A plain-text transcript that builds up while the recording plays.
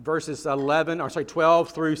verses 12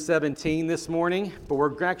 through 17 this morning, but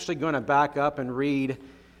we're actually going to back up and read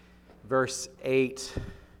verse 8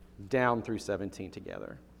 down through 17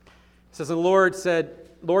 together. It says, "The Lord said,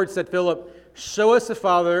 Philip, show us the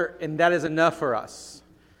Father, and that is enough for us.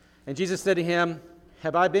 And Jesus said to him,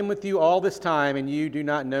 have I been with you all this time, and you do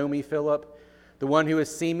not know me, Philip? The one who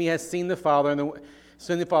has seen me has seen the Father,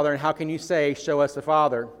 and how can you say, show us the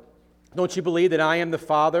Father? Don't you believe that I am the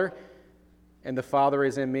Father, and the Father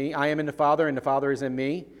is in me? I am in the Father, and the Father is in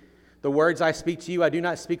me. The words I speak to you, I do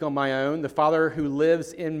not speak on my own. The Father who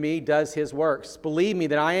lives in me does his works. Believe me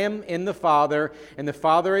that I am in the Father, and the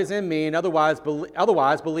Father is in me, and otherwise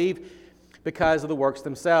believe because of the works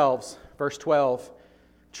themselves." Verse 12,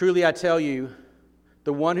 "Truly I tell you,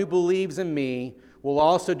 the one who believes in me will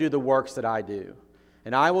also do the works that I do.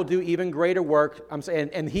 And I will do even greater work,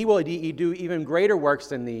 and he will do even greater works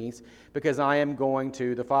than these, because I am going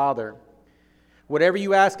to the Father. Whatever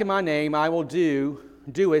you ask in my name, I will do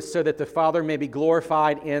it so that the Father may be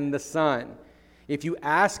glorified in the Son. If you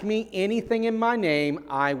ask me anything in my name,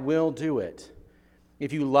 I will do it.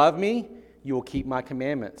 If you love me, you will keep my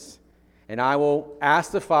commandments. And I will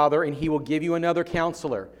ask the Father, and he will give you another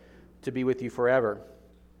counselor to be with you forever.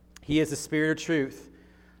 He is the Spirit of truth.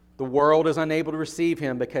 The world is unable to receive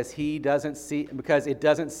him because it doesn't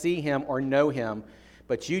see him or know him,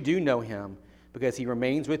 but you do know him because he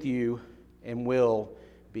remains with you and will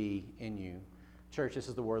be in you." Church, this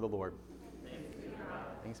is the word of the Lord.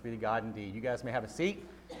 Thanks be to God indeed. You guys may have a seat.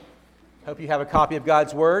 Hope you have a copy of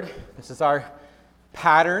God's word. This is our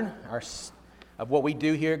pattern of what we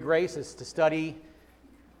do here at Grace, is to study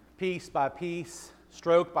piece by piece,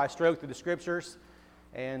 stroke by stroke through the Scriptures.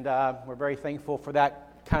 And we're very thankful for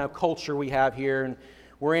that kind of culture we have here. And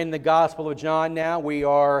we're in the Gospel of John now. We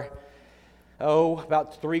are,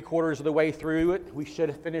 about 3/4 of the way through it. We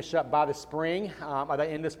should finish up by the spring, by the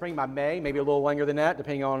end of spring, by May, maybe a little longer than that,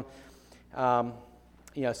 depending on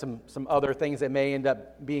some other things that may end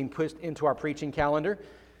up being pushed into our preaching calendar.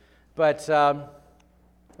 But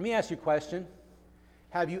let me ask you a question.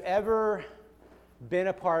 Have you ever been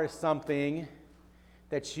a part of something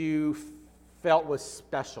that you felt was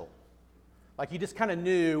special? Like you just kind of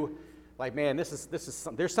knew, like, man,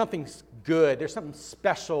 there's something good, there's something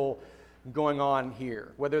special going on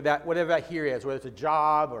here. Whatever that here is, whether it's a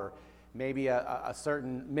job or maybe a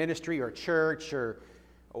certain ministry or church or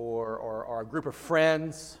a group of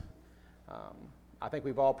friends. I think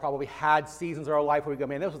we've all probably had seasons of our life where we go,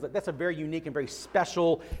 man, that's a very unique and very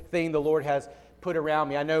special thing the Lord has put around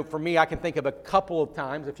me. I know for me, I can think of a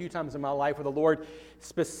few times in my life where the Lord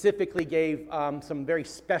specifically gave some very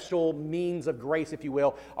special means of grace, if you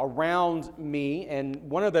will, around me. And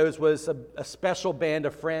one of those was a special band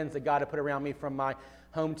of friends that God had put around me from my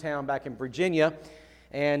hometown back in Virginia.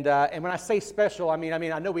 And when I say special, I mean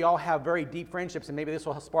I know we all have very deep friendships, and maybe this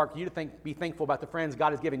will spark you to be thankful about the friends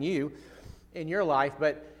God has given you in your life.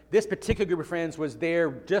 But this particular group of friends was there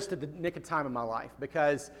just at the nick of time in my life,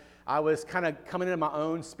 because I was kind of coming into my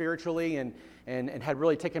own spiritually and had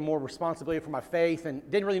really taken more responsibility for my faith and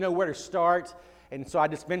didn't really know where to start. And so I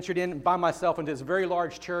just ventured in by myself into this very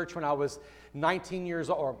large church when I was 19 years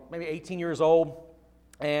old, or maybe 18 years old.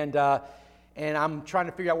 And I'm trying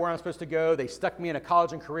to figure out where I'm supposed to go. They stuck me in a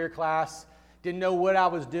college and career class. Didn't know what I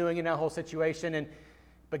was doing in that whole situation.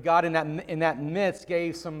 But God in that midst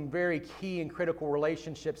gave some very key and critical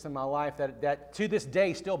relationships in my life that to this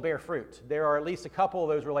day still bear fruit. There are at least a couple of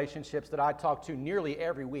those relationships that I talk to nearly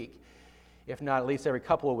every week, if not at least every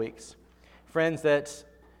couple of weeks. Friends that,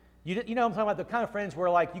 you know I'm talking about, the kind of friends where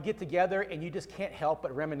like you get together and you just can't help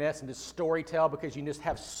but reminisce and just story tell because you just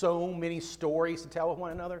have so many stories to tell with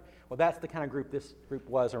one another. Well, that's the kind of group this group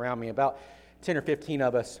was around me, about 10 or 15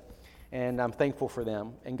 of us. And I'm thankful for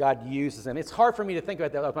them, and God uses them. It's hard for me to think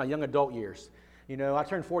about that of my young adult years. You know, I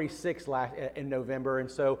turned 46 in November,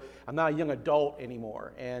 and so I'm not a young adult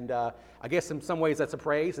anymore. And I guess in some ways that's a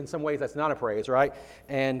praise, in some ways that's not a praise, right?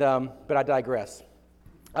 And but I digress.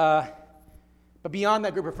 But beyond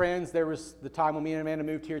that group of friends, there was the time when me and Amanda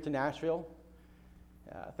moved here to Nashville,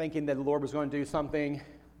 thinking that the Lord was going to do something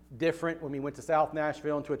different when we went to South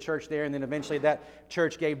Nashville into a church there, and then eventually that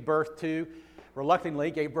church reluctantly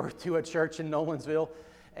gave birth to a church in Nolensville.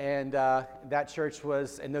 And that church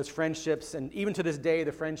and those friendships, and even to this day,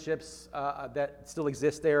 the friendships that still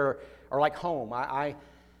exist there are like home. I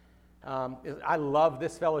love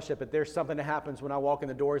this fellowship, but there's something that happens when I walk in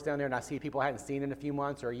the doors down there and I see people I hadn't seen in a few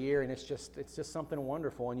months or a year, and it's just something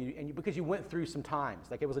wonderful. And because you went through some times,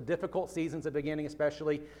 like it was a difficult season at the beginning,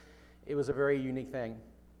 especially, it was a very unique thing.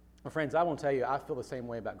 Well, friends, I won't tell you, I feel the same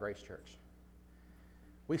way about Grace Church.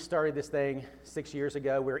 We started this thing 6 years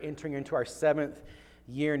ago. We're entering into our 7th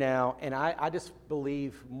year now, and I just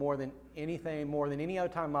believe more than anything, more than any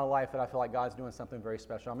other time in my life, that I feel like God's doing something very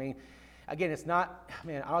special. I mean, again, it's not,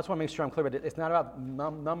 man, I just want to make sure I'm clear about it. It's not about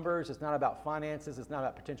numbers. It's not about finances. It's not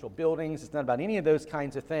about potential buildings. It's not about any of those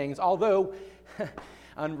kinds of things, although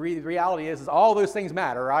the reality is all those things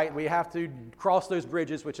matter, right? We have to cross those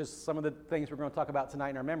bridges, which is some of the things we're going to talk about tonight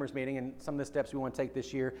in our members meeting, and some of the steps we want to take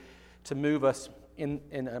this year to move us in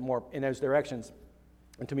those directions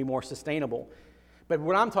and to be more sustainable. But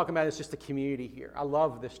what I'm talking about is just the community here. I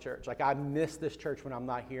love this church. Like, I miss this church when I'm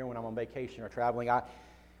not here, when I'm on vacation or traveling.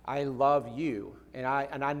 I love you, and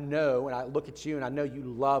I know, and I look at you, and I know you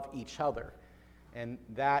love each other, and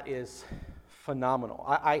that is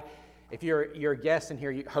phenomenal. If you're a guest in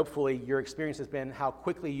here, hopefully your experience has been how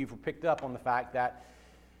quickly you've picked up on the fact that,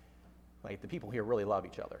 like, the people here really love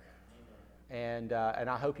each other. And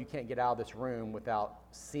I hope you can't get out of this room without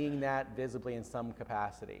seeing that visibly in some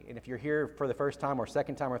capacity. And if you're here for the first time or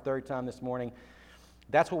second time or third time this morning,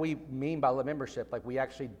 that's what we mean by membership. Like, we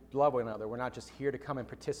actually love one another. We're not just here to come and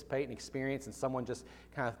participate and experience, and someone just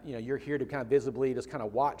kind of, you're here to kind of visibly just kind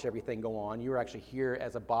of watch everything go on. You're actually here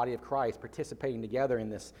as a body of Christ participating together in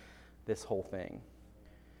this whole thing.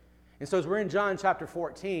 And so as we're in John chapter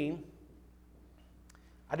 14,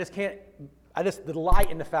 I just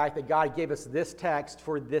delight in the fact that God gave us this text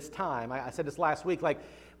for this time. I said this last week, like,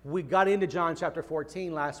 we got into John chapter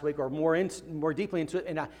 14 last week, or more deeply into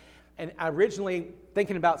it, and originally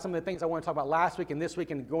thinking about some of the things I want to talk about last week and this week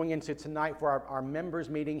and going into tonight for our members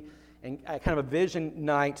meeting and kind of a vision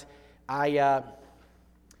night, I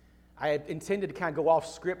had intended to kind of go off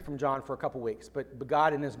script from John for a couple weeks, but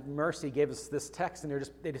God in His mercy gave us this text, and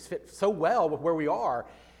they just fit so well with where we are.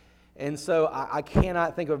 And so I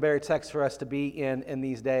cannot think of a better text for us to be in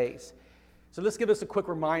these days. So let's give us a quick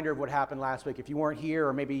reminder of what happened last week. If you weren't here,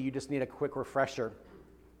 or maybe you just need a quick refresher.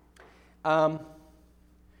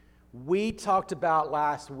 We talked about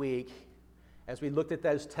last week, as we looked at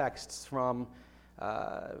those texts from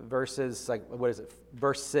verses, like,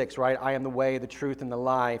 verse 6, right? I am the way, the truth, and the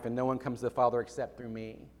life, and no one comes to the Father except through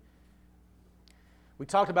me. We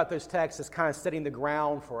talked about those texts as kind of setting the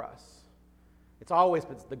ground for us. It's always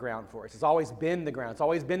been the ground for us. It's always been the ground. It's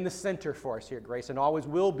always been the center for us here at Grace, and always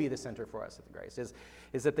will be the center for us at Grace,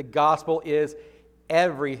 is that the gospel is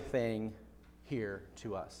everything here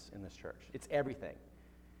to us in this church. It's everything.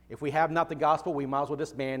 If we have not the gospel, we might as well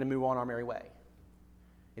disband and move on our merry way.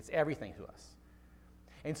 It's everything to us.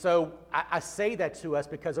 And so I say that to us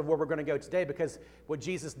because of where we're going to go today, because what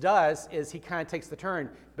Jesus does is He kind of takes the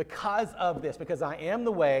turn because of this, because I am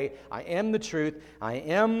the way, I am the truth, I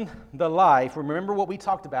am the life. Remember what we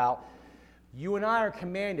talked about. You and I are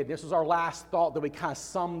commanded, this was our last thought that we kind of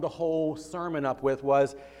summed the whole sermon up with,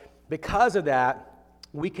 was because of that,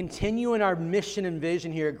 we continue in our mission and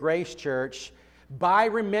vision here at Grace Church by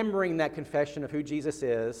remembering that confession of who Jesus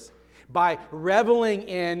is, by reveling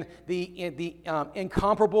in the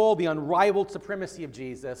incomparable, the unrivaled supremacy of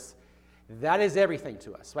Jesus. That is everything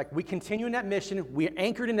to us. Like, we continue in that mission. We're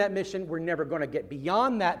anchored in that mission. We're never going to get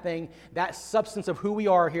beyond that thing, that substance of who we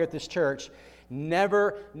are here at this church.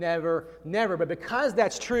 Never, never, never. But because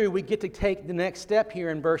that's true, we get to take the next step here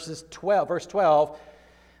in verse 12.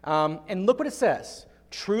 And look what it says.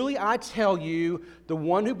 Truly I tell you, the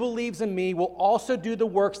one who believes in me will also do the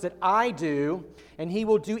works that I do, and he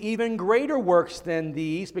will do even greater works than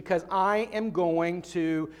these, because I am going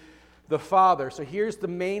to the Father. So here's the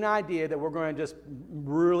main idea that we're going to just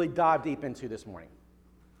really dive deep into this morning.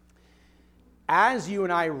 As you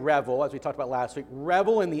and I revel, as we talked about last week,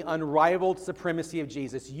 revel in the unrivaled supremacy of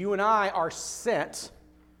Jesus, you and I are sent,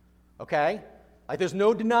 okay? Like, there's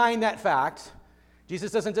no denying that fact.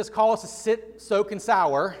 Jesus doesn't just call us to sit, soak, and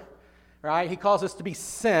sour, right? He calls us to be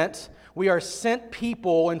sent. We are sent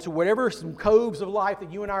people into whatever coves of life that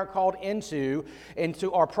you and I are called into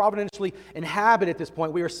are providentially inhabit at this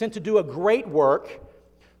point. We are sent to do a great work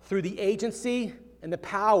through the agency and the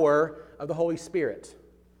power of the Holy Spirit.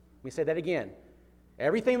 Let me say that again.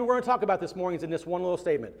 Everything that we're going to talk about this morning is in this one little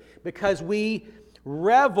statement. Because we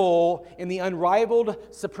revel in the unrivaled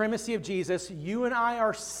supremacy of Jesus, you and I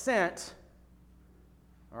are sent,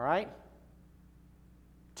 all right,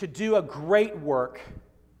 to do a great work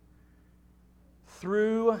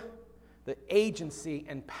through the agency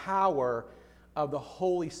and power of the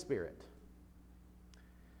Holy Spirit.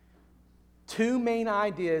 Two main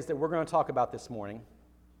ideas that we're going to talk about this morning.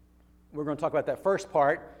 We're going to talk about that first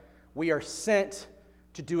part. We are sent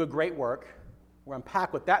to do a great work. We'll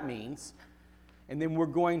unpack what that means. And then we're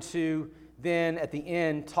going to then, at the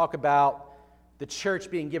end, talk about the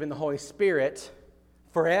church being given the Holy Spirit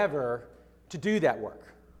forever to do that work.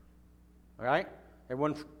 All right?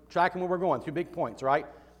 Everyone tracking where we're going? 2 big points, right?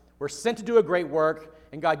 We're sent to do a great work,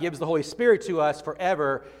 and God gives the Holy Spirit to us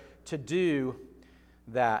forever to do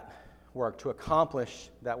that work, to accomplish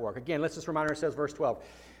that work. Again, let's just remind ourselves, verse 12.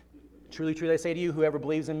 Truly, truly, I say to you, whoever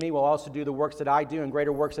believes in me will also do the works that I do, and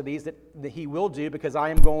greater works of these that he will do, because I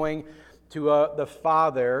am going to the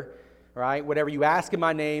Father, right? Whatever you ask in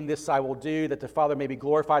my name, this I will do, that the Father may be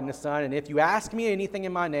glorified in the Son. And if you ask me anything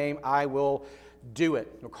in my name, I will do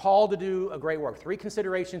it. We're called to do a great work. 3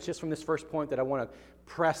 considerations just from this first point that I want to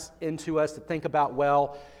press into us to think about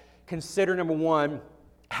well. Consider, number 1,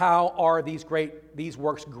 how are these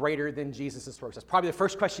works greater than Jesus' works? That's probably the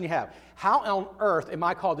first question you have. How on earth am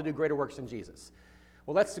I called to do greater works than Jesus?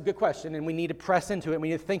 Well, that's a good question, and we need to press into it. We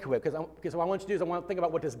need to think of it, because what I want you to do is I want to think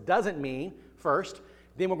about what this doesn't mean first.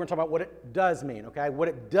 Then we're going to talk about what it does mean, okay? What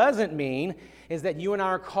it doesn't mean is that you and I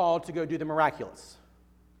are called to go do the miraculous.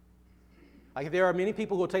 Like, there are many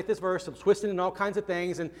people who will take this verse and twist it in all kinds of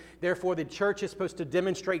things, and therefore the church is supposed to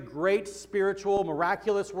demonstrate great spiritual,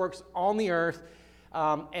 miraculous works on the earth,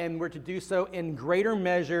 and we're to do so in greater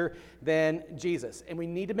measure than Jesus. And we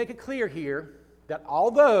need to make it clear here that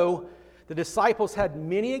although the apostles had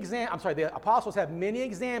many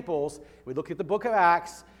examples, we look at the book of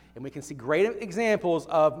Acts, and we can see great examples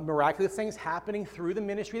of miraculous things happening through the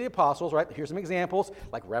ministry of the apostles, right? Here's some examples,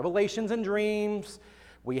 like revelations and dreams.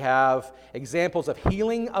 We have examples of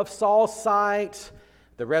healing of Saul's sight,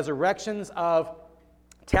 the resurrections of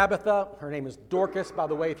Tabitha. Her name is Dorcas, by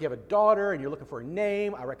the way. If you have a daughter and you're looking for a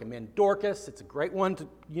name, I recommend Dorcas. It's a great one to,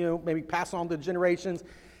 maybe pass on to generations.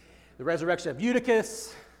 The resurrection of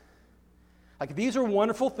Eutychus. Like, these are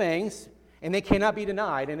wonderful things, and they cannot be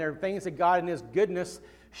denied. And they're things that God in His goodness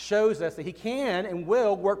shows us that He can and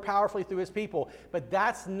will work powerfully through His people. But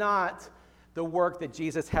that's not the work that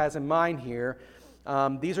Jesus has in mind here.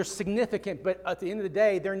 These are significant, but at the end of the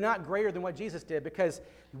day, they're not greater than what Jesus did, because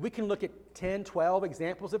we can look at 10, 12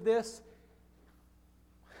 examples of this,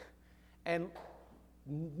 and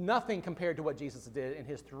nothing compared to what Jesus did in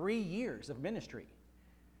His 3 years of ministry.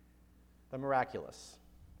 The miraculous.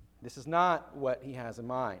 This is not what He has in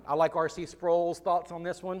mind. I like R.C. Sproul's thoughts on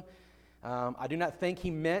this one. I do not think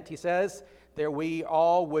he meant, he says, that we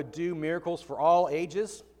all would do miracles for all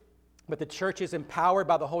ages, but the church is empowered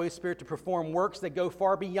by the Holy Spirit to perform works that go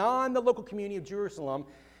far beyond the local community of Jerusalem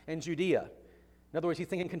and Judea. In other words, he's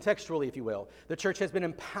thinking contextually, if you will. The church has been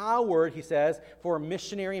empowered, he says, for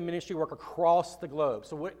missionary and ministry work across the globe.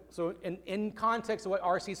 So in context of what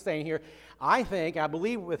R.C. is saying here, I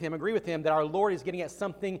agree with him, that our Lord is getting at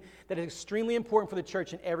something that is extremely important for the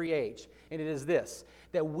church in every age. And it is this,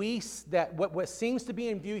 that what seems to be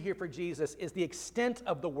in view here for Jesus is the extent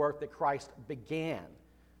of the work that Christ began.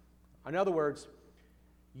 In other words,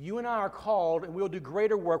 you and I are called, and we'll do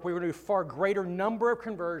greater work. We're going to do far greater number of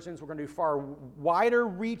conversions. We're going to do far wider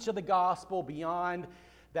reach of the gospel beyond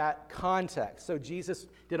that context. So Jesus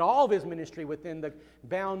did all of His ministry within the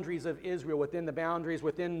boundaries of Israel, within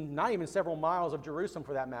not even several miles of Jerusalem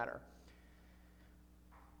for that matter.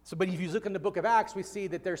 But if you look in the book of Acts, we see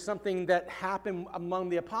that there's something that happened among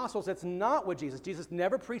the apostles that's not what Jesus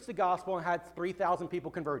never preached the gospel and had 3,000 people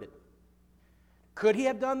converted. Could He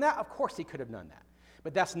have done that? Of course He could have done that.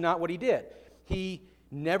 But that's not what He did. He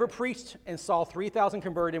never preached and saw 3,000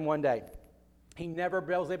 converted in one day. He never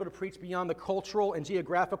was able to preach beyond the cultural and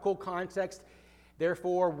geographical context.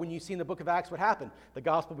 Therefore, when you see in the book of Acts what happened, the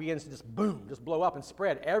gospel begins to just blow up and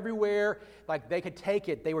spread everywhere like they could take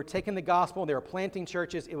it. They were taking the gospel and they were planting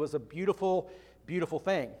churches. It was a beautiful, beautiful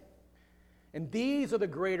thing. And these are the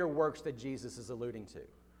greater works that Jesus is alluding to.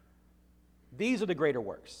 These are the greater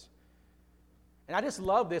works. And I just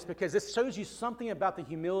love this because this shows you something about the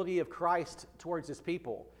humility of Christ towards His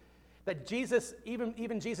people. That Jesus,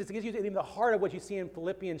 even Jesus, it gives you even the heart of what you see in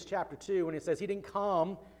Philippians chapter 2 when it says He didn't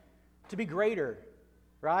come to be greater,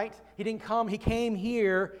 right? He came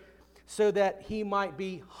here so that He might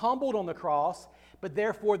be humbled on the cross, but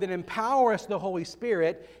therefore then empower us the Holy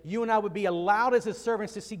Spirit. You and I would be allowed as His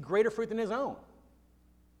servants to see greater fruit than His own.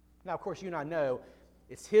 Now, of course, you and I know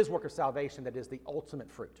it's His work of salvation that is the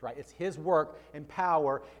ultimate fruit, right? It's His work and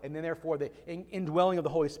power, and then therefore the indwelling of the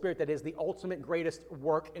Holy Spirit that is the ultimate greatest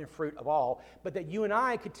work and fruit of all. But that you and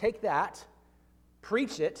I could take that,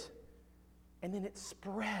 preach it, and then it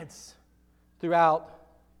spreads throughout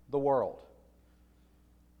the world.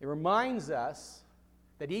 It reminds us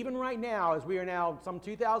that even right now, as we are now some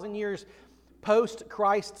 2,000 years post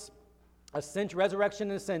Christ's resurrection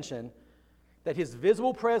and ascension, that His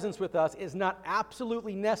visible presence with us is not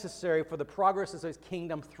absolutely necessary for the progress of His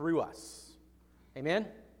kingdom through us. Amen?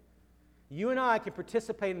 You and I can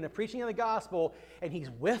participate in the preaching of the gospel, and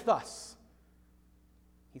He's with us.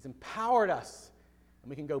 He's empowered us and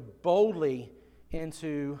we can go boldly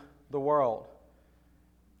into the world.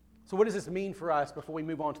 So what does this mean for us before we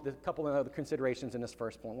move on to the couple of other considerations in this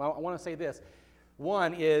first point? Well, I want to say this.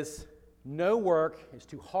 One is, no work is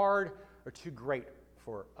too hard or too great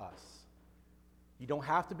for us. You don't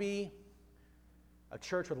have to be a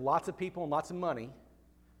church with lots of people and lots of money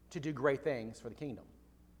to do great things for the kingdom.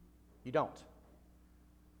 You don't.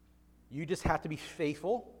 You just have to be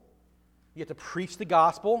faithful. You have to preach the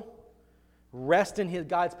gospel, rest in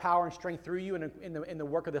God's power and strength through you and in the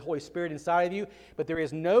work of the Holy Spirit inside of you. But there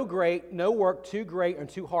is no work too great and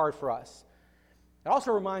too hard for us. It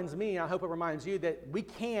also reminds me, and I hope it reminds you, that we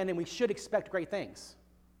can and we should expect great things.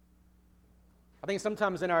 I think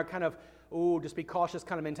sometimes in our kind of, just be cautious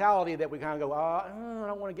kind of mentality that we kind of go, I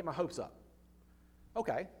don't want to get my hopes up.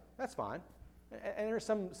 Okay, that's fine. And there's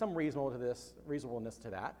some reasonableness to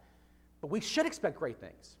that. But we should expect great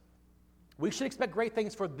things. We should expect great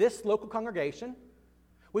things for this local congregation.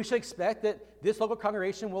 We should expect that this local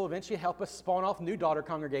congregation will eventually help us spawn off new daughter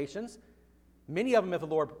congregations, many of them if the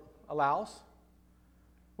Lord allows.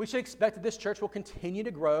 We should expect that this church will continue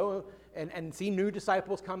to grow and see new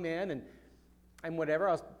disciples come in and whatever.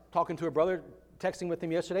 I was talking to a brother, texting with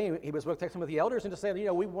him yesterday, and he was texting with the elders and just saying,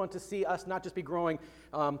 we want to see us not just be growing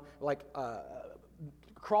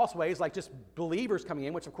crossways, like just believers coming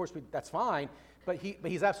in, which of course that's fine, but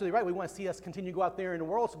he's absolutely right. We want to see us continue to go out there in the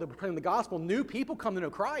world so that we're proclaiming the gospel, new people come to know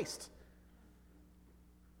Christ.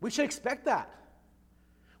 We should expect that.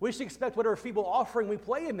 We should expect whatever feeble offering we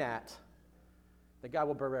play in that God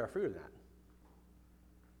will bear fruit of that.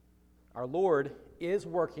 Our Lord is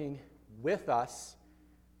working with us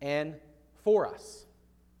and for us.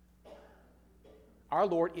 Our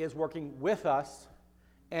Lord is working with us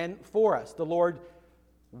and for us. The Lord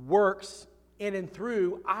works in and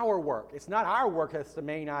through our work. It's not our work that's the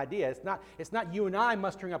main idea. It's not you and I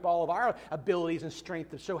mustering up all of our abilities and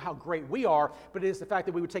strength to show how great we are, but it is the fact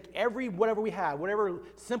that we would take whatever we have, whatever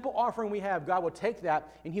simple offering we have, God will take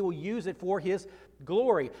that and He will use it for His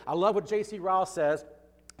glory. I love what J.C. Ryle says,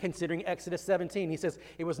 considering Exodus 17. He says,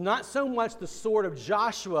 it was not so much the sword of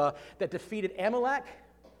Joshua that defeated Amalek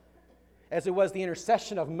as it was the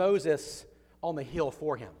intercession of Moses on the hill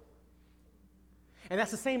for him. And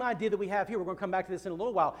that's the same idea that we have here. We're going to come back to this in a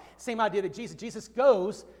little while. Same idea that Jesus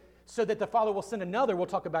goes so that the Father will send another, we'll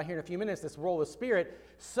talk about here in a few minutes, this role of the Spirit,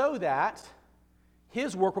 so that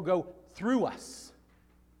His work will go through us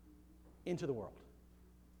into the world.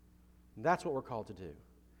 And that's what we're called to do.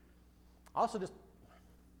 Also, just,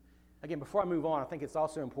 again, before I move on, I think it's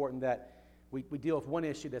also important that we deal with one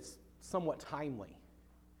issue that's somewhat timely.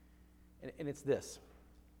 And it's this.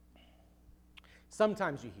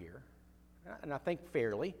 Sometimes you hear, and I think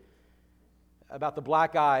fairly, about the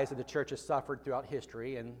black eyes that the church has suffered throughout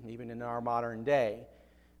history and even in our modern day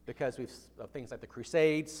because of things like the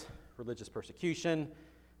Crusades, religious persecution,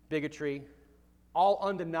 bigotry, all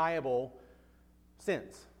undeniable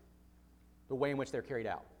sins, the way in which they're carried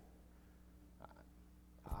out.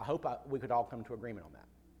 I hope we could all come to agreement on that.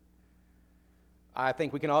 I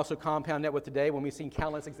think we can also compound that with today when we've seen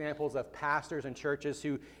countless examples of pastors and churches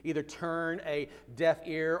who either turn a deaf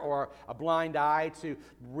ear or a blind eye to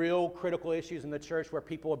real critical issues in the church where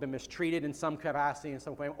people have been mistreated in some capacity, in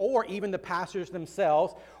some way, or even the pastors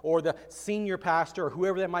themselves or the senior pastor or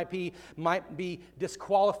whoever that might be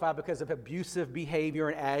disqualified because of abusive behavior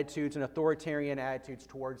and attitudes and authoritarian attitudes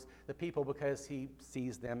towards the people because he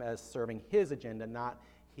sees them as serving his agenda, not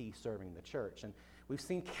he serving the church. And we've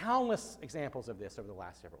seen countless examples of this over the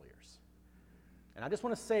last several years. And I just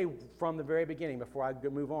want to say from the very beginning, before I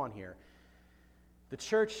move on here, the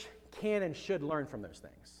church can and should learn from those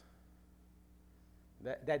things.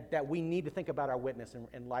 That we need to think about our witness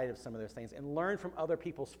in light of some of those things and learn from other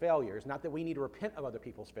people's failures. Not that we need to repent of other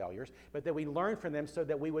people's failures, but that we learn from them so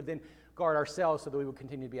that we would then guard ourselves so that we would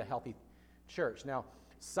continue to be a healthy church. Now,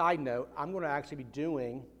 side note, I'm going to actually be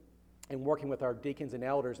doing and working with our deacons and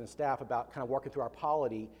elders and staff about kind of working through our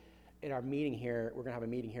polity in our meeting here. We're going to have a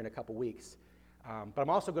meeting here in a couple weeks. But I'm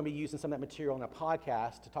also going to be using some of that material in a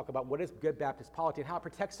podcast to talk about what is good Baptist polity and how it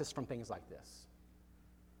protects us from things like this.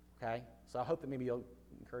 Okay? So I hope that maybe I'll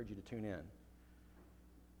encourage you to tune in.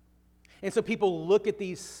 And so people look at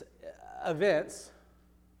these events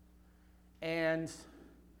and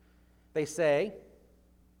they say,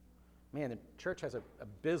 man, the church has an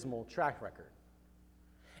abysmal track record.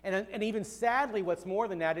 And even sadly, what's more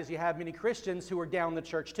than that is you have many Christians who are down the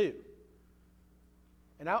church too.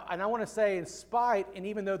 And I want to say, in spite, and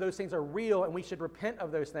even though those things are real and we should repent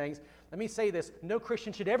of those things, let me say this, no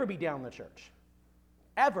Christian should ever be down the church.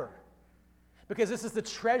 Ever. Because this is the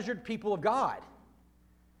treasured people of God.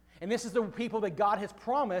 And this is the people that God has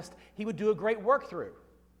promised He would do a great work through.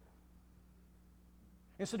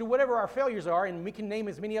 And so to whatever our failures are, and we can name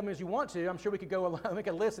as many of them as you want to, I'm sure we could go make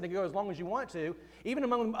a list and it could go as long as you want to, even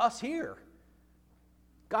among us here.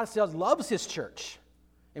 God loves His church,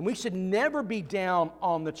 and we should never be down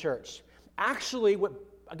on the church. Actually, what,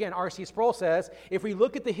 again, R.C. Sproul says, if we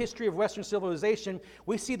look at the history of Western civilization,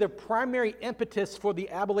 we see the primary impetus for the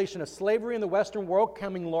abolition of slavery in the Western world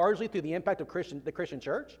coming largely through the impact of the Christian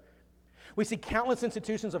church. We see countless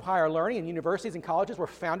institutions of higher learning, and universities and colleges were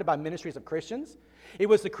founded by ministries of Christians. It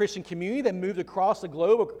was the Christian community that moved across the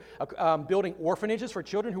globe, building orphanages for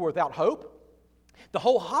children who were without hope. The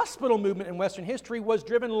whole hospital movement in Western history was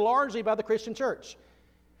driven largely by the Christian church.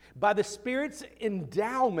 By the Spirit's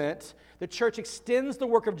endowment, the church extends the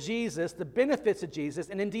work of Jesus, the benefits of Jesus,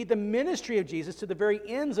 and indeed the ministry of Jesus to the very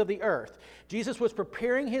ends of the earth. Jesus was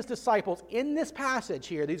preparing His disciples in this passage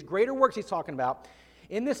here, these greater works He's talking about,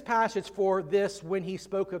 in this passage for this when He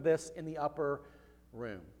spoke of this in the upper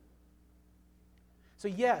room. So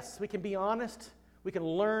yes, we can be honest, we can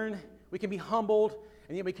learn, we can be humbled,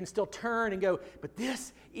 and yet we can still turn and go, but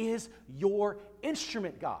this is your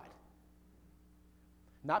instrument, God.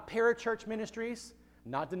 Not parachurch ministries,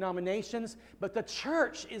 not denominations, but the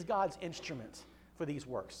church is God's instrument for these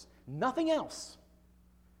works. Nothing else.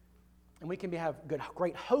 And we can have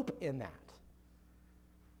great hope in that.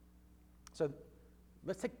 So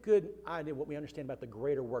let's take a good idea of what we understand about the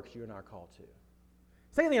greater works you and I are called to.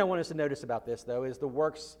 Second thing I want us to notice about this, though, is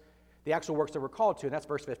the actual works that we're called to, and that's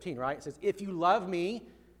verse 15, right? It says, if you love me,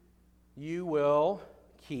 you will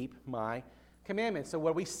keep my commandments. So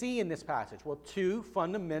what do we see in this passage? Well, two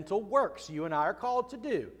fundamental works you and I are called to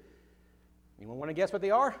do. Anyone want to guess what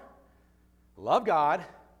they are? Love God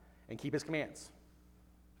and keep His commands.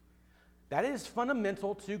 That is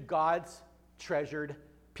fundamental to God's treasured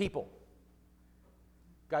people.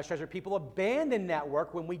 God's treasured people abandon that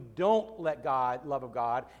work when we don't let love of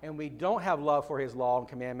God, and we don't have love for His law and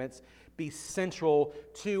commandments be central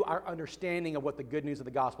to our understanding of what the good news of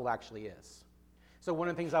the gospel actually is. So one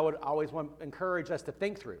of the things I would always want to encourage us to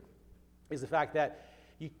think through is the fact that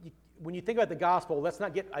when you think about the gospel, let's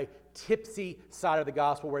not get a tipsy side of the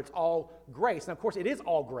gospel where it's all grace. Now, of course, it is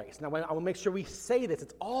all grace. Now, I will make sure we say this.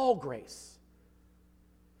 It's all grace.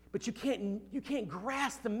 But you can't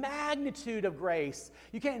grasp the magnitude of grace.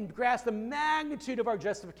 You can't grasp the magnitude of our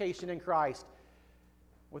justification in Christ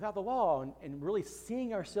without the law and really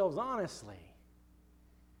seeing ourselves honestly.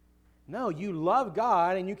 No, you love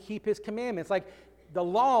God and you keep His commandments. Like, the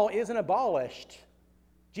law isn't abolished.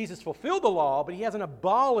 Jesus fulfilled the law, but He hasn't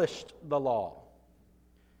abolished the law.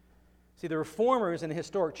 See, the reformers in the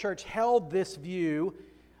historic church held this view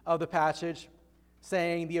of the passage,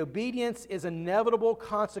 saying the obedience is an inevitable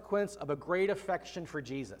consequence of a great affection for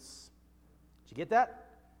Jesus. Did you get that?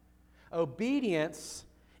 Obedience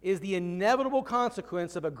is the inevitable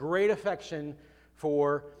consequence of a great affection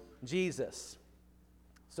for Jesus.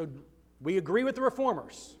 So we agree with the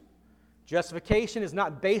reformers. Justification is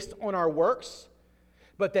not based on our works,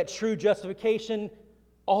 but that true justification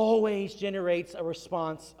always generates a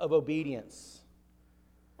response of obedience.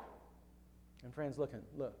 And friends, look,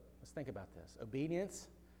 let's think about this. Obedience,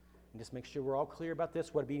 and just make sure we're all clear about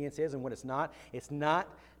this, what obedience is and what it's not. It's not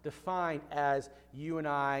defined as you and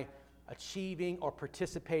I achieving or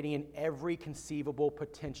participating in every conceivable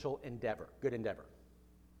potential endeavor, good endeavor.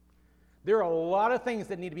 There are a lot of things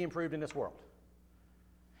that need to be improved in this world.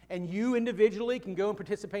 And you individually can go and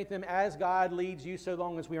participate in them as God leads you, so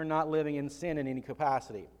long as we are not living in sin in any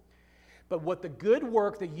capacity. But what the good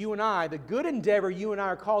work that you and I, the good endeavor you and I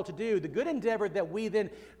are called to do, the good endeavor that we then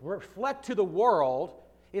reflect to the world,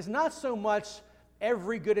 is not so much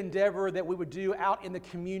every good endeavor that we would do out in the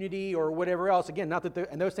community or whatever else. Again, not that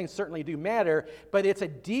and those things certainly do matter, but it's a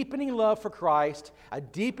deepening love for Christ, a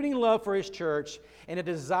deepening love for His church, and a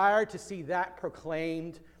desire to see that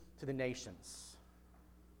proclaimed to the nations.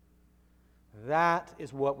 That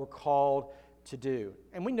is what we're called to do.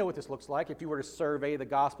 And we know what this looks like. If you were to survey the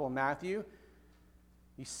Gospel of Matthew,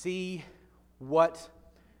 you see what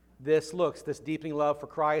this looks, this deepening love for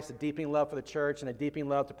Christ, a deepening love for the church, and a deepening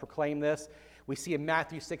love to proclaim this. We see in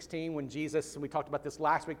Matthew 16 when Jesus, and we talked about this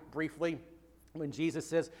last week briefly, when Jesus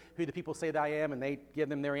says, who do people say that I am? And they give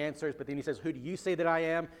them their answers, but then He says, who do you say that I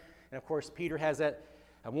am? And of course, Peter has that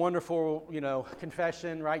a wonderful,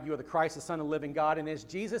 confession, right? You are the Christ, the Son of the living God. And as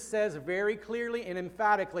Jesus says very clearly and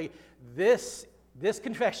emphatically, this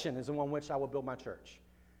confession is the one which I will build my church.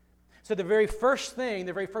 So the very first thing,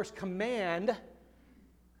 the very first command,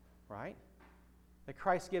 right, that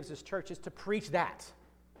Christ gives His church is to preach that.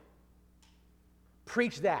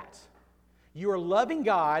 Preach that. You are loving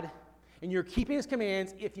God And you're keeping His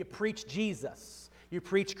commands if you preach Jesus. You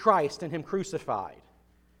preach Christ and Him crucified.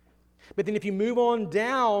 But then if you move on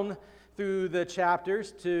down through the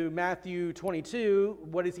chapters to Matthew 22,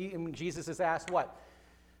 what is he? And Jesus is asked what?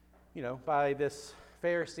 By this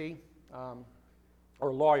Pharisee,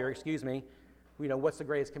 or lawyer, excuse me, what's the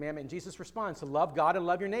greatest commandment? And Jesus responds to love God and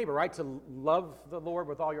love your neighbor, right? To love the Lord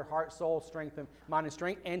with all your heart, soul, strength, and mind and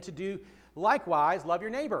strength, and to do likewise, love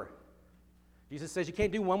your neighbor. Jesus says you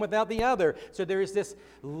can't do one without the other. So there is this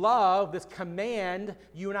love, this command.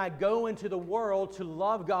 You and I go into the world to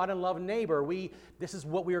love God and love neighbor. This is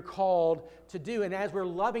what we are called to do. And as we're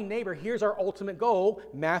loving neighbor, here's our ultimate goal,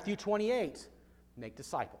 Matthew 28, make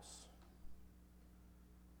disciples.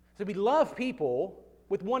 So we love people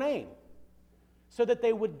with one aim, so that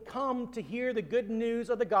they would come to hear the good news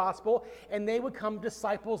of the gospel and they would become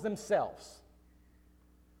disciples themselves.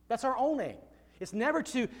 That's our own aim. It's never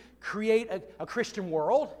to create a Christian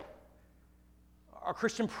world or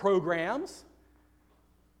Christian programs.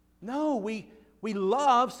 No, we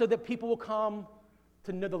love so that people will come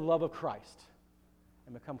to know the love of Christ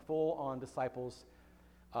and become full-on disciples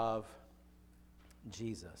of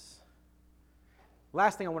Jesus.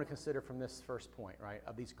 Last thing I want to consider from this first point, right,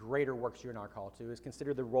 of these greater works you and I are called to, is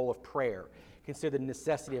consider the role of prayer. Consider the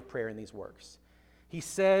necessity of prayer in these works. He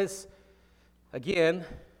says, again,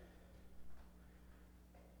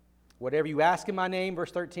 whatever you ask in my name,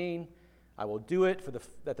 verse 13, I will do it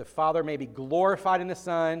that the Father may be glorified in the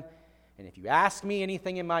Son. And if you ask me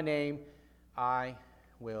anything in my name, I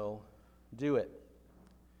will do it.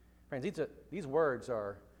 Friends, these words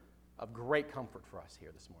are of great comfort for us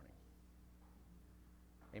here this morning.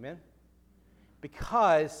 Amen?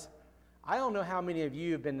 Because I don't know how many of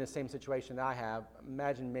you have been in the same situation that I have.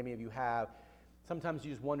 Imagine many of you have. Sometimes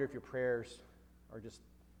you just wonder if your prayers are just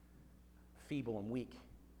feeble and weak.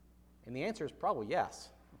 And the answer is probably yes.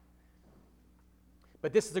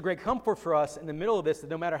 But this is a great comfort for us in the middle of this, that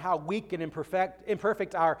no matter how weak and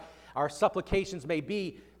imperfect our supplications may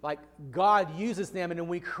be, like God uses them, and when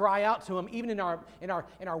we cry out to Him, even in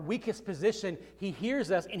our weakest position, He hears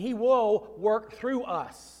us and He will work through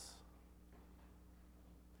us.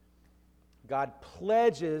 God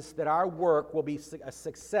pledges that our work will be a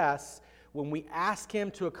success when we ask Him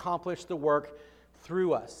to accomplish the work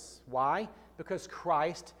through us. Why? Because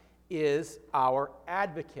Christ is our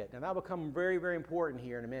advocate. And that will become very, very important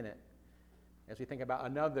here in a minute as we think about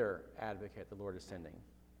another advocate the Lord is sending.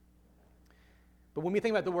 But when we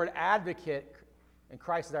think about the word advocate, and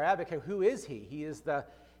Christ is our advocate, who is He?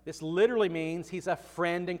 This literally means He's a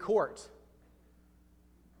friend in court.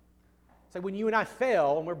 So when you and I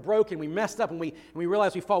fail, and we're broken, we messed up, and we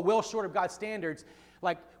realize we fall well short of God's standards,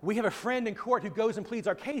 like we have a friend in court who goes and pleads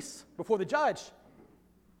our case before the judge.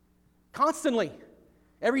 Constantly.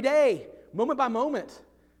 Every day, moment by moment.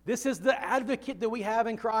 This is the advocate that we have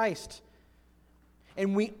in Christ.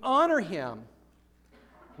 And we honor Him.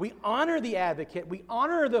 We honor the advocate. We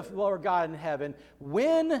honor the Lord God in heaven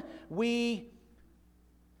when we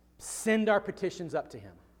send our petitions up to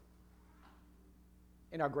Him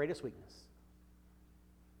in our greatest weakness.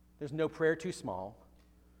 There's no prayer too small,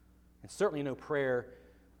 and certainly no prayer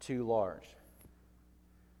too large.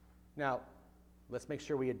 Now, let's make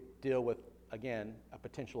sure we deal with, again, a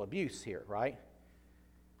potential abuse here, right?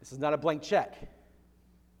 This is not a blank check.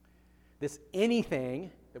 This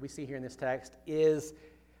anything that we see here in this text is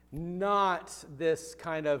not this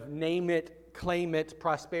kind of name it, claim it,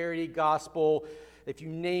 prosperity gospel. If you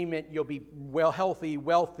name it, you'll be healthy,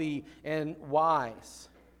 wealthy, and wise.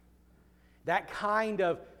 That kind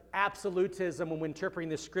of absolutism when we're interpreting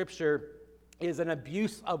the Scripture is an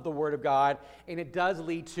abuse of the Word of God, and it does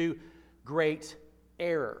lead to great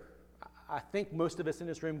error. I think most of us in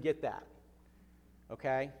this room get that,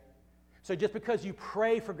 okay? So just because you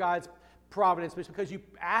pray for God's providence, just because you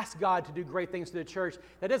ask God to do great things to the church,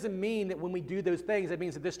 that doesn't mean that when we do those things, that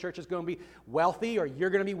means that this church is going to be wealthy, or you're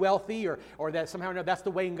going to be wealthy, or that somehow or another that's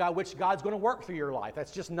the way in which God's going to work through your life.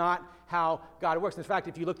 That's just not how God works. In fact,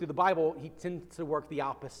 if you look through the Bible, He tends to work the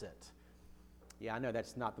opposite. Yeah, I know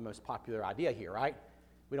that's not the most popular idea here, right?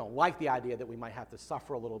 We don't like the idea that we might have to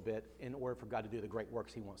suffer a little bit in order for God to do the great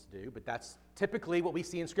works He wants to do, but that's typically what we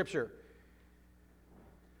see in Scripture.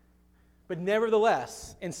 But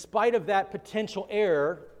nevertheless, in spite of that potential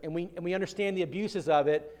error, and we understand the abuses of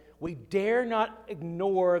it, we dare not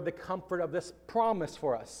ignore the comfort of this promise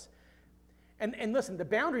for us. And listen, the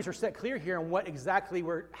boundaries are set clear here on what exactly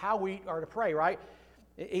how we are to pray, right?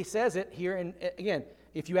 He says it here, and again,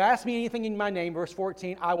 if you ask me anything in my name, verse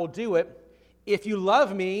 14, I will do it. If you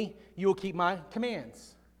love me, you will keep my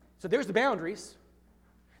commands. So there's the boundaries.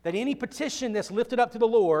 That any petition that's lifted up to the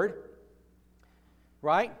Lord,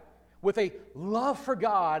 right? with a love for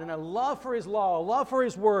God and a love for His law, a love for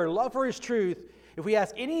His word, a love for His truth, if we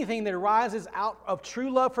ask anything that arises out of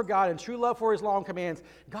true love for God and true love for His law and commands,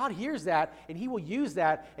 God hears that, and He will use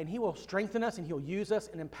that, and He will strengthen us, and He'll use us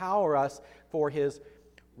and empower us for His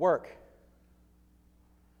work.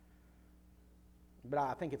 But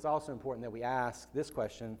I think it's also important that we ask this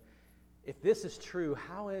question: if this is true,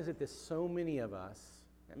 how is it that so many of us,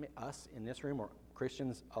 us in this room or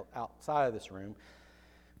Christians outside of this room,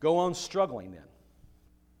 go on struggling then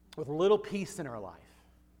with little peace in our life?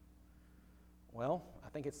 Well, I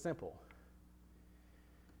think it's simple.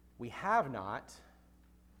 We have not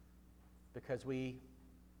because we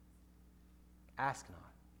ask not.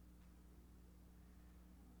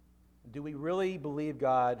 Do we really believe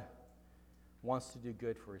God wants to do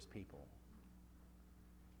good for His people?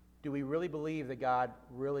 Do we really believe that God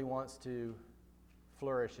really wants to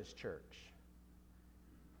flourish His church?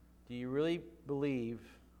 Do you really believe,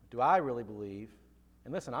 do I really believe,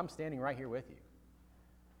 and listen, I'm standing right here with you.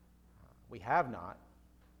 We have not.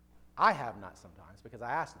 I have not sometimes because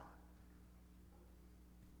I ask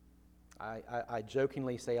not. I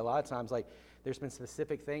jokingly say a lot of times, like, there's been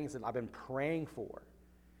specific things that I've been praying for.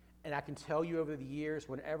 And I can tell you over the years,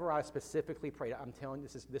 whenever I specifically prayed, I'm telling you,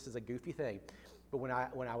 this is a goofy thing, but when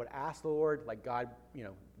I would ask the Lord, like, God,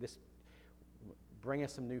 this, bring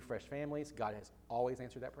us some new, fresh families, God has always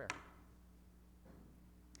answered that prayer.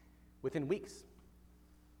 Within weeks.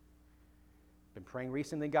 Been praying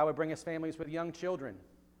recently God would bring us families with young children.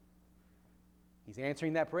 He's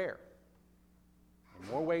answering that prayer in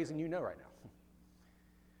more ways than you know right now.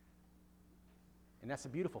 And that's a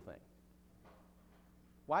beautiful thing.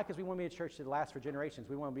 Why? Because we want to be a church that lasts for generations.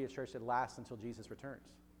 We want to be a church that lasts until Jesus returns.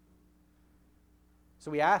 So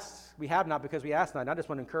we have not because we ask not. And I just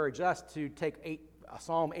want to encourage us to take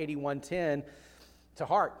Psalm 81:10 to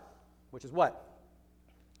heart, which is what?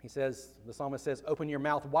 The psalmist says, open your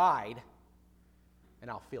mouth wide and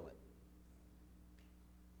I'll fill it.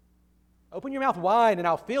 Open your mouth wide and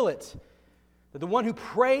I'll fill it. That the one who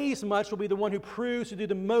prays much will be the one who proves to do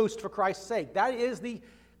the most for Christ's sake. That is the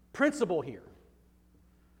principle here.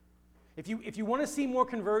 If you want to see more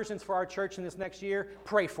conversions for our church in this next year,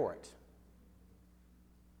 pray for it.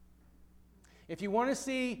 If you want to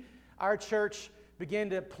see our church begin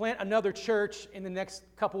to plant another church in the next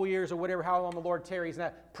couple of years or whatever, how long the Lord tarries,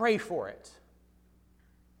 pray for it.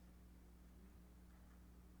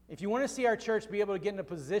 If you want to see our church be able to get in a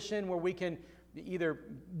position where we can either,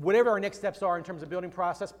 whatever our next steps are in terms of building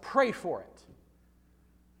process, pray for it.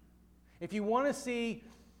 If you want to see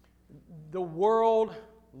the world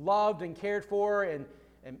loved and cared for and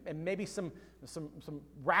maybe some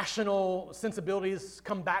rational sensibilities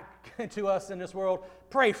come back to us in this world,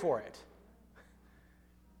 pray for it.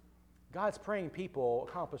 God's praying people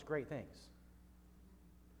accomplish great things.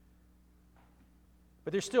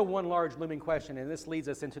 But there's still one large looming question, and this leads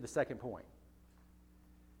us into the second point.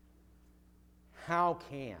 How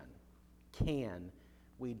can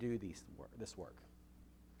we do this work?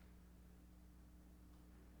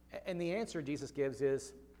 And the answer Jesus gives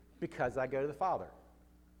is, because I go to the Father.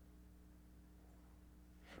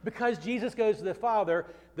 Because Jesus goes to the Father,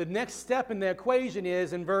 the next step in the equation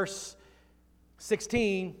is, in verse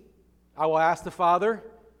 16, I will ask the Father,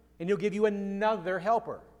 and He'll give you another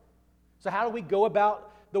helper. So how do we go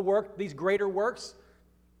about the work, these greater works?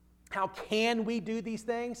 How can we do these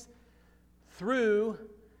things? Through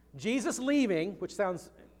Jesus leaving, which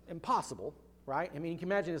sounds impossible, right? I mean, you can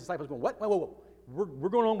imagine His disciples going, what? Whoa. We're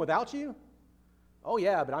going on without you? Oh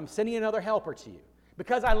yeah, but I'm sending another helper to you.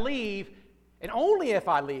 Because I leave, and only if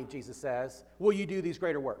I leave, Jesus says, will you do these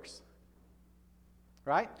greater works.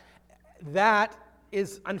 Right? That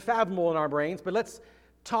is unfathomable in our brains, but let's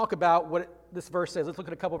talk about what this verse says. Let's look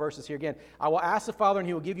at a couple verses here again. I will ask the Father, and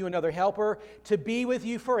He will give you another helper to be with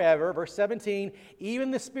you forever. Verse 17,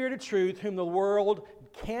 even the Spirit of truth, whom the world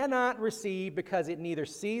cannot receive because it neither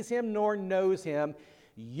sees Him nor knows Him.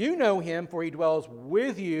 You know Him, for He dwells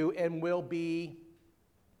with you and will be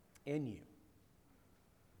in you.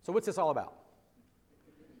 So what's this all about?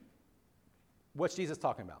 What's Jesus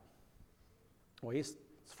talking about? Well, it's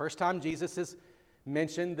the first time Jesus has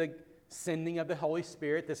mentioned the sending of the Holy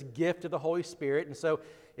Spirit, this gift of the Holy Spirit. And so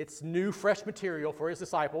it's new, fresh material for His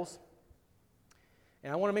disciples.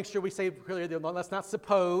 And I want to make sure we say clearly that let's not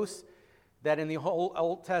suppose that in the whole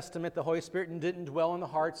Old Testament, the Holy Spirit didn't dwell in the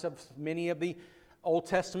hearts of many of the Old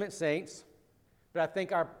Testament saints. But I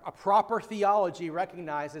think a proper theology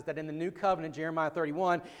recognizes that in the new covenant, Jeremiah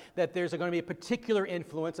 31, that there's going to be a particular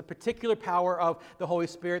influence, a particular power of the Holy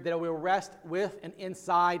Spirit that will rest with and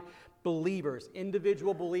inside believers,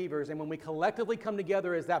 individual believers. And when we collectively come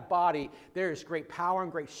together as that body, there is great power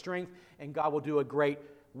and great strength, and God will do a great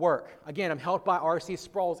work. Again, I'm helped by R.C.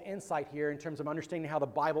 Sproul's insight here in terms of understanding how the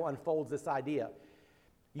Bible unfolds this idea.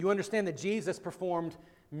 You understand that Jesus performed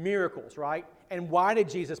miracles, right? And why did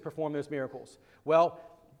Jesus perform those miracles? Well,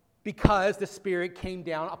 because the Spirit came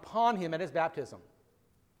down upon him at his baptism.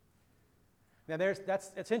 Now,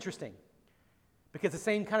 that's interesting, because the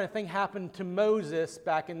same kind of thing happened to Moses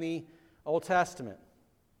back in the Old Testament,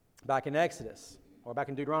 back in Exodus, or back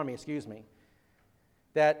in Deuteronomy,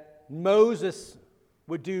 that Moses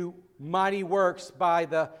would do mighty works by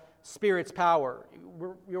the Spirit's power.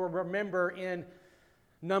 You'll remember in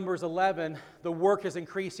Numbers 11, the work is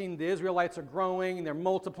increasing, the Israelites are growing, and they're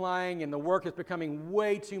multiplying, and the work is becoming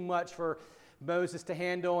way too much for Moses to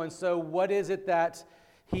handle. And so what is it that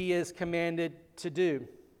he is commanded to do?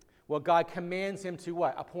 Well, God commands him to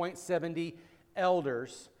what? Appoint 70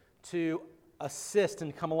 elders to assist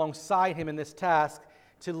and come alongside him in this task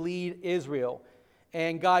to lead Israel.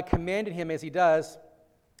 And God commanded him as he does,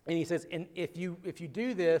 and he says, and if you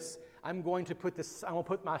do this, I'm going to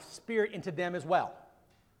put my Spirit into them as well.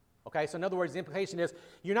 Okay, so in other words, the implication is,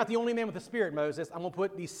 you're not the only man with the Spirit, Moses. I'm going to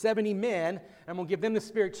put these 70 men, and I'm going to give them the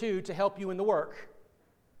Spirit too to help you in the work.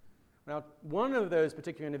 Now, one of those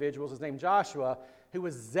particular individuals is named Joshua, who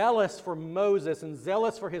was zealous for Moses and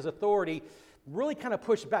zealous for his authority, really kind of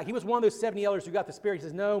pushed back. He was one of those 70 elders who got the Spirit. He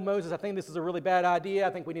says, no, Moses, I think this is a really bad idea.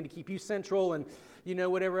 I think we need to keep you central and,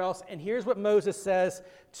 whatever else. And here's what Moses says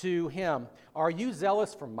to him. Are you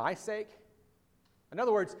zealous for my sake? In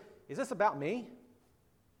other words, is this about me?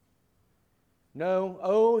 No.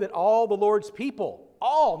 Oh, that all the Lord's people,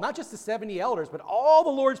 not just the 70 elders, but all the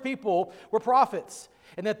Lord's people were prophets,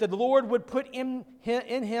 and that the Lord would put in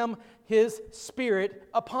him his Spirit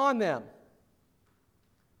upon them.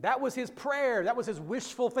 That was his prayer. That was his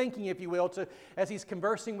wishful thinking, if you will, as he's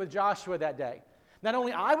conversing with Joshua that day. Not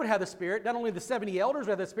only I would have the Spirit, not only the 70 elders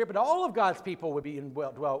would have the Spirit, but all of God's people would be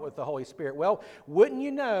dwelt with the Holy Spirit. Well, wouldn't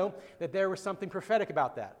you know that there was something prophetic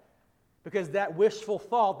about that? Because that wishful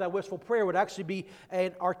thought, that wishful prayer would actually be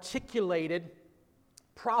an articulated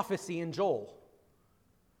prophecy in Joel.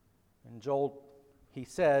 In Joel, he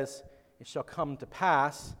says, it shall come to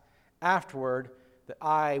pass afterward that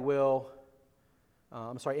I will,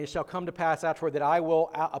 it shall come to pass afterward that I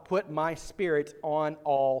will put my Spirit on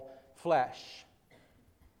all flesh.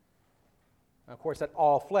 Now, of course, that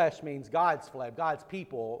all flesh means God's flesh, God's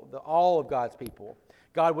people, all of God's people.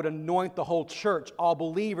 God would anoint the whole church, all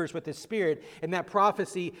believers, with His Spirit. And that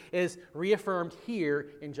prophecy is reaffirmed here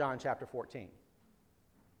in John chapter 14.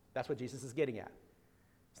 That's what Jesus is getting at.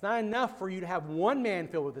 It's not enough for you to have one man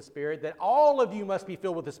filled with the Spirit, that all of you must be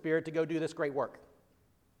filled with the Spirit to go do this great work.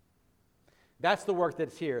 That's the work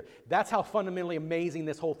that's here. That's how fundamentally amazing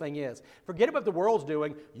this whole thing is. Forget about what the world's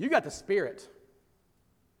doing. You got the Spirit.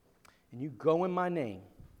 And you go in my name.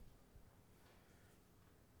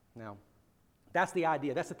 Now, that's the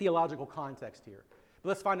idea. That's the theological context here. But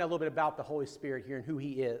let's find out a little bit about the Holy Spirit here and who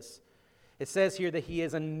He is. It says here that He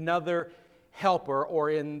is another helper, or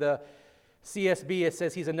in the CSB it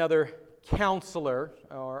says He's another counselor,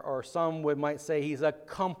 or some might say He's a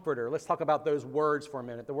comforter. Let's talk about those words for a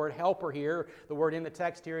minute. The word helper here, the word in the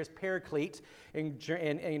text here is paraclete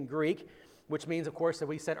in Greek, which means, of course, as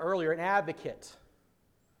we said earlier, an advocate,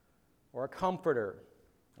 or a comforter,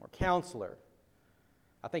 or counselor.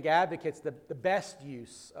 I think advocate's the best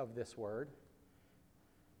use of this word.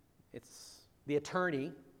 It's the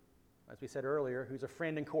attorney, as we said earlier, who's a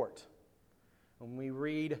friend in court. When we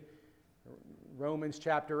read Romans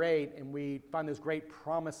chapter 8 and we find those great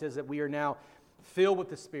promises that we are now filled with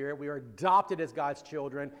the Spirit, we are adopted as God's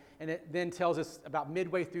children, and it then tells us about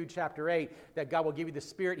midway through chapter 8 that God will give you the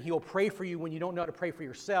Spirit. He will pray for you when you don't know how to pray for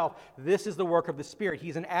yourself. This is the work of the Spirit.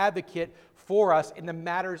 He's an advocate for us in the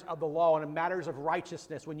matters of the law and in matters of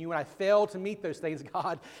righteousness. When you and I fail to meet those things,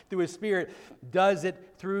 God, through His Spirit, does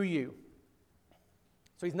it through you.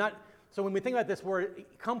 So when we think about this word,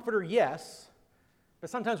 comforter, yes, but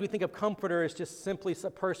sometimes we think of comforter as just simply a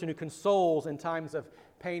person who consoles in times of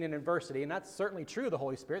pain and adversity. And that's certainly true of the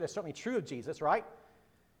Holy Spirit. That's certainly true of Jesus, right?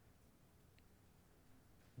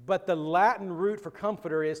 But the Latin root for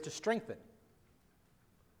comforter is to strengthen.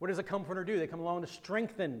 What does a comforter do? They come along to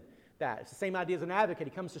strengthen that. It's the same idea as an advocate.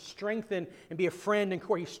 He comes to strengthen and be a friend in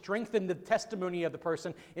court. He strengthened the testimony of the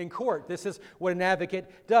person in court. This is what an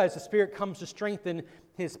advocate does. The Spirit comes to strengthen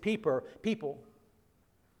His people.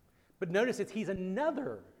 But notice He's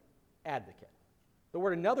another advocate. The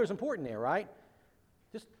word another is important there, right?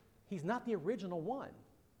 He's not the original one.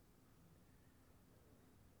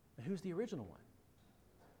 And who's the original one?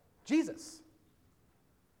 Jesus.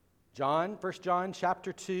 1 John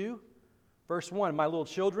chapter 2, verse 1, my little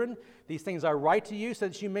children, these things I write to you so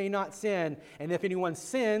that you may not sin. And if anyone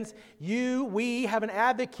sins, we have an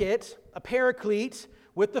advocate, a paraclete,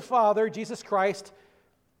 with the Father, Jesus Christ,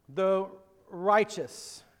 the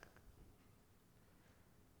righteous.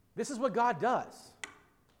 This is what God does.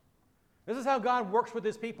 This is how God works with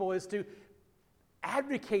his people, is to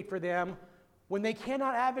advocate for them when they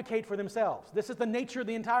cannot advocate for themselves. This is the nature of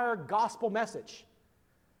the entire gospel message.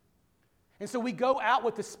 And so we go out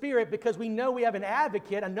with the Spirit because we know we have an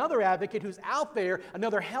advocate, another advocate who's out there,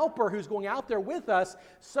 another helper who's going out there with us,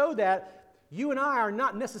 so that you and I are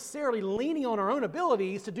not necessarily leaning on our own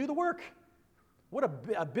abilities to do the work. What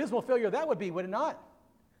an abysmal failure that would be, would it not?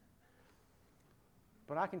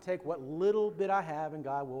 But I can take what little bit I have, and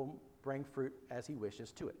God will bring fruit as he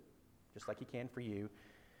wishes to it, just like he can for you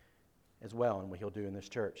as well, and what he'll do in this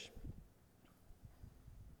church.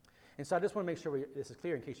 And so I just want to make sure this is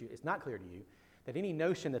clear, in case it's not clear to you, that any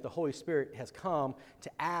notion that the Holy Spirit has come to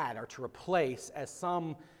add or to replace, as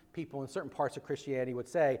some people in certain parts of Christianity would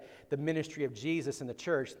say, the ministry of Jesus in the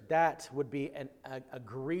church, that would be an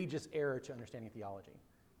egregious error to understanding theology.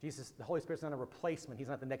 Jesus, the Holy Spirit's not a replacement. He's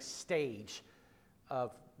not the next stage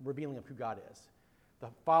of revealing of who God is. The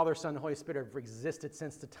Father, Son, and Holy Spirit have existed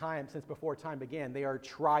since before time began. They are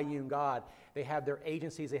triune God. They have their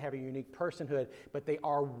agencies. They have a unique personhood, but they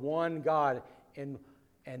are one God in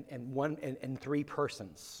three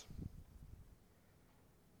persons.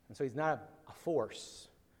 And so he's not a force.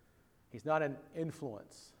 He's not an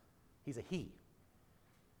influence. He's a he.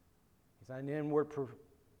 He's not an inward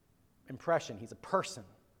impression. He's a person.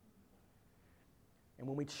 And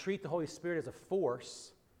when we treat the Holy Spirit as a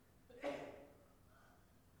force,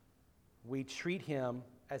 we treat him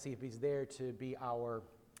as if he's there to be our,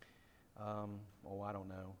 our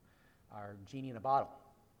genie in a bottle.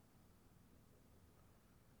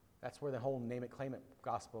 That's where the whole name it, claim it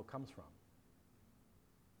gospel comes from.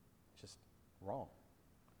 It's just wrong.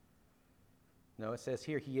 No, it says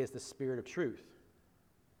here, he is the Spirit of truth.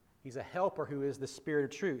 He's a helper who is the Spirit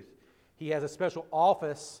of truth. He has a special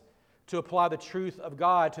office to apply the truth of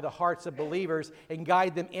God to the hearts of believers and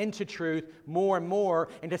guide them into truth more and more,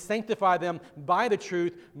 and to sanctify them by the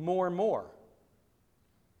truth more and more.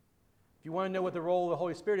 If you want to know what the role of the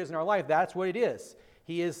Holy Spirit is in our life, that's what it is.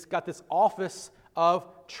 He has got this office of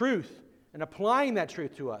truth and applying that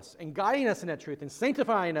truth to us and guiding us in that truth and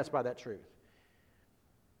sanctifying us by that truth.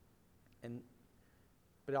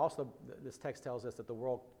 But also, this text tells us that the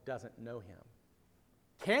world doesn't know him,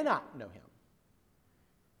 cannot know him.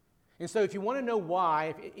 And so if you want to know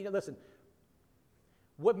why, listen,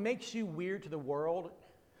 what makes you weird to the world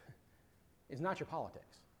is not your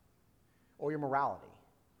politics or your morality.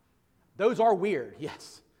 Those are weird,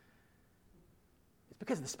 yes. It's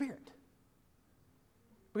because of the Spirit.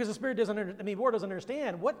 Because the Spirit the world doesn't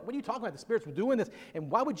understand. What are you talking about? The Spirit's doing this, and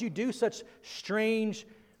why would you do such strange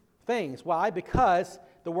things? Why? Because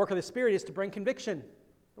the work of the Spirit is to bring conviction.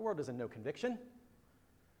 The world doesn't know conviction.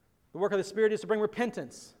 The work of the Spirit is to bring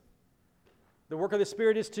repentance. The work of the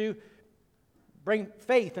Spirit is to bring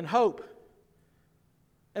faith and hope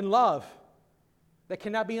and love that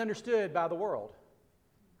cannot be understood by the world.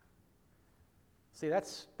 See,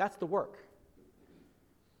 that's the work.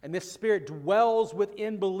 And this Spirit dwells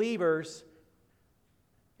within believers,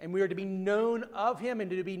 and we are to be known of him and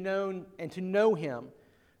to be known and to know him.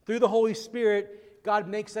 Through the Holy Spirit, God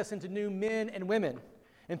makes us into new men and women.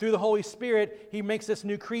 And through the Holy Spirit, he makes us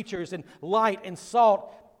new creatures and light and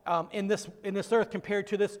salt in this earth compared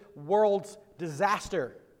to this world's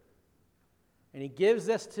disaster. And he gives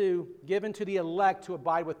us given to the elect to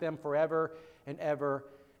abide with them forever and ever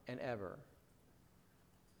and ever.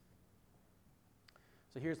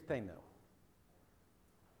 So here's the thing, though.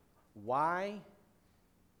 Why,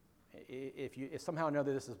 if somehow or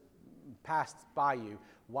another this is passed by you,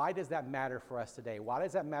 why does that matter for us today? Why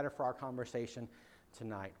does that matter for our conversation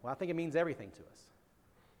tonight? Well, I think it means everything to us.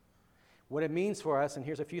 What it means for us, and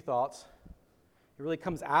here's a few thoughts, it really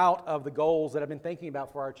comes out of the goals that I've been thinking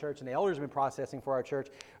about for our church and the elders have been processing for our church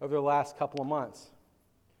over the last couple of months.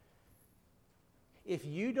 If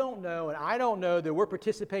you don't know, and I don't know, that we're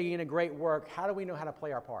participating in a great work, how do we know how to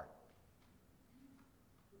play our part?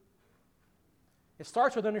 It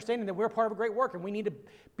starts with understanding that we're part of a great work and we need to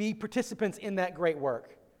be participants in that great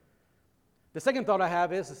work. The second thought I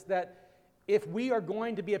have is that if we are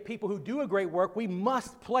going to be a people who do a great work, we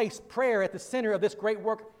must place prayer at the center of this great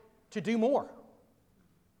work to do more.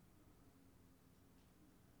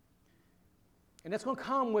 And it's going to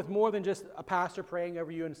come with more than just a pastor praying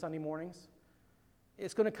over you on Sunday mornings.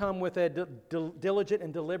 It's going to come with a diligent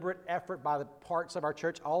and deliberate effort by the parts of our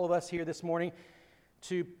church, all of us here this morning,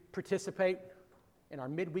 to participate in our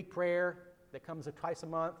midweek prayer that comes twice a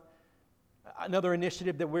month. Another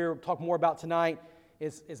initiative that we'll talk more about tonight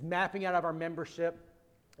is mapping out of our membership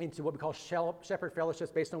into what we call shepherd fellowships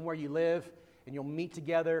based on where you live, and you'll meet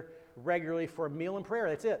together regularly for a meal and prayer.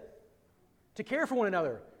 That's it. To care for one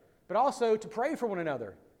another, but also to pray for one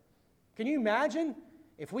another. Can you imagine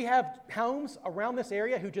if we have homes around this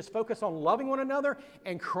area who just focus on loving one another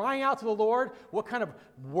and crying out to the Lord, what kind of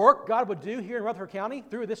work God would do here in Rutherford County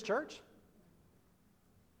through this church?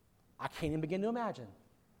 I can't even begin to imagine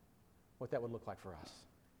what that would look like for us.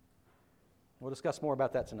 We'll discuss more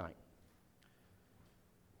about that tonight.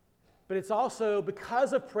 But it's also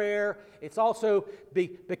because of prayer, it's also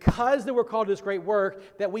because that we're called to this great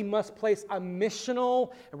work, that we must place a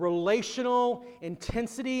missional, relational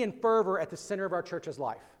intensity and fervor at the center of our church's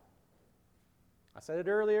life. I said it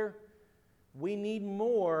earlier, we need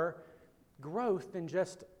more growth than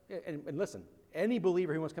just, and listen, any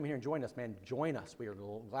believer who wants to come here and join us, man, join us. We are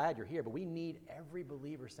glad you're here, but we need every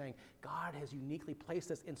believer saying, God has uniquely placed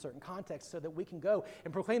us in certain contexts so that we can go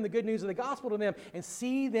and proclaim the good news of the gospel to them and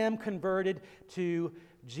see them converted to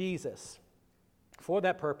Jesus. For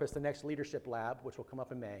that purpose, the next leadership lab, which will come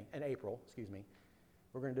up in April,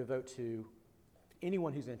 we're going to devote to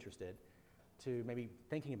anyone who's interested to maybe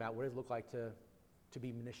thinking about what does it look like to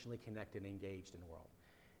be missionally connected and engaged in the world.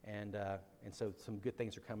 And so some good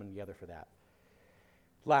things are coming together for that.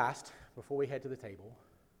 Last, before we head to the table,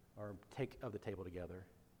 or take of the table together,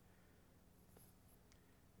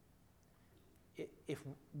 if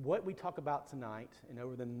what we talk about tonight and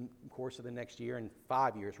over the course of the next year and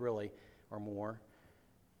 5 years really or more,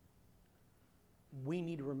 we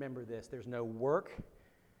need to remember this. There's no work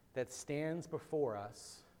that stands before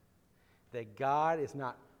us that God is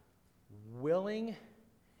not willing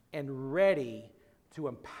and ready to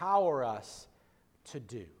empower us to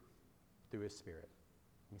do through His Spirit.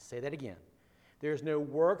 Let me say that again. There's no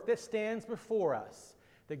work that stands before us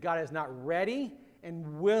that God is not ready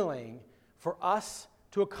and willing for us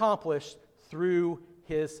to accomplish through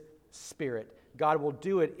His Spirit. God will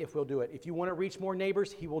do it if we'll do it. If you want to reach more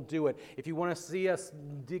neighbors, He will do it. If you want to see us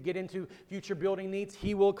get into future building needs,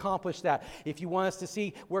 He will accomplish that. If you want us to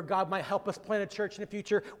see where God might help us plant a church in the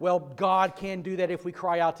future, well, God can do that if we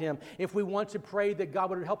cry out to Him. If we want to pray that God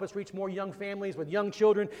would help us reach more young families with young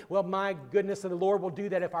children, well, my goodness, the Lord will do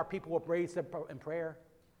that if our people will raise them in prayer.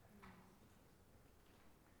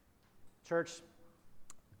 Church,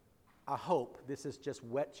 I hope this is just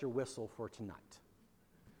wet your whistle for tonight.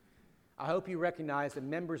 I hope you recognize that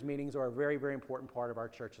members' meetings are a very, very important part of our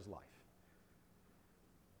church's life.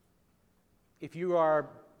 If you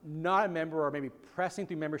are not a member or maybe pressing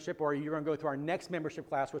through membership, or you're going to go through our next membership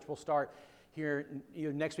class, which will start here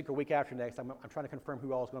either next week or week after next, I'm trying to confirm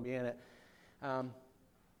who all is going to be in it.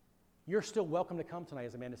 You're still welcome to come tonight,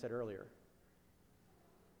 as Amanda said earlier,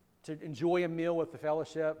 to enjoy a meal with the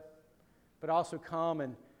fellowship, but also come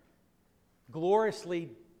and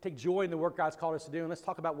gloriously take joy in the work God's called us to do, and let's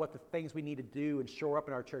talk about what the things we need to do and shore up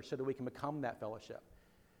in our church so that we can become that fellowship.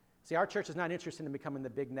 See, our church is not interested in becoming the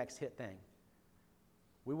big next hit thing.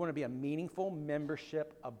 We want to be a meaningful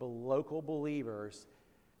membership of local believers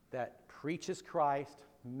that preaches Christ,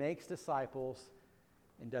 makes disciples,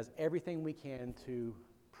 and does everything we can to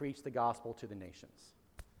preach the gospel to the nations.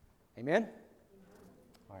 Amen?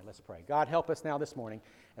 All right, let's pray. God, help us now this morning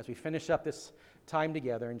as we finish up this time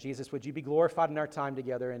together. And Jesus, would you be glorified in our time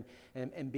together and be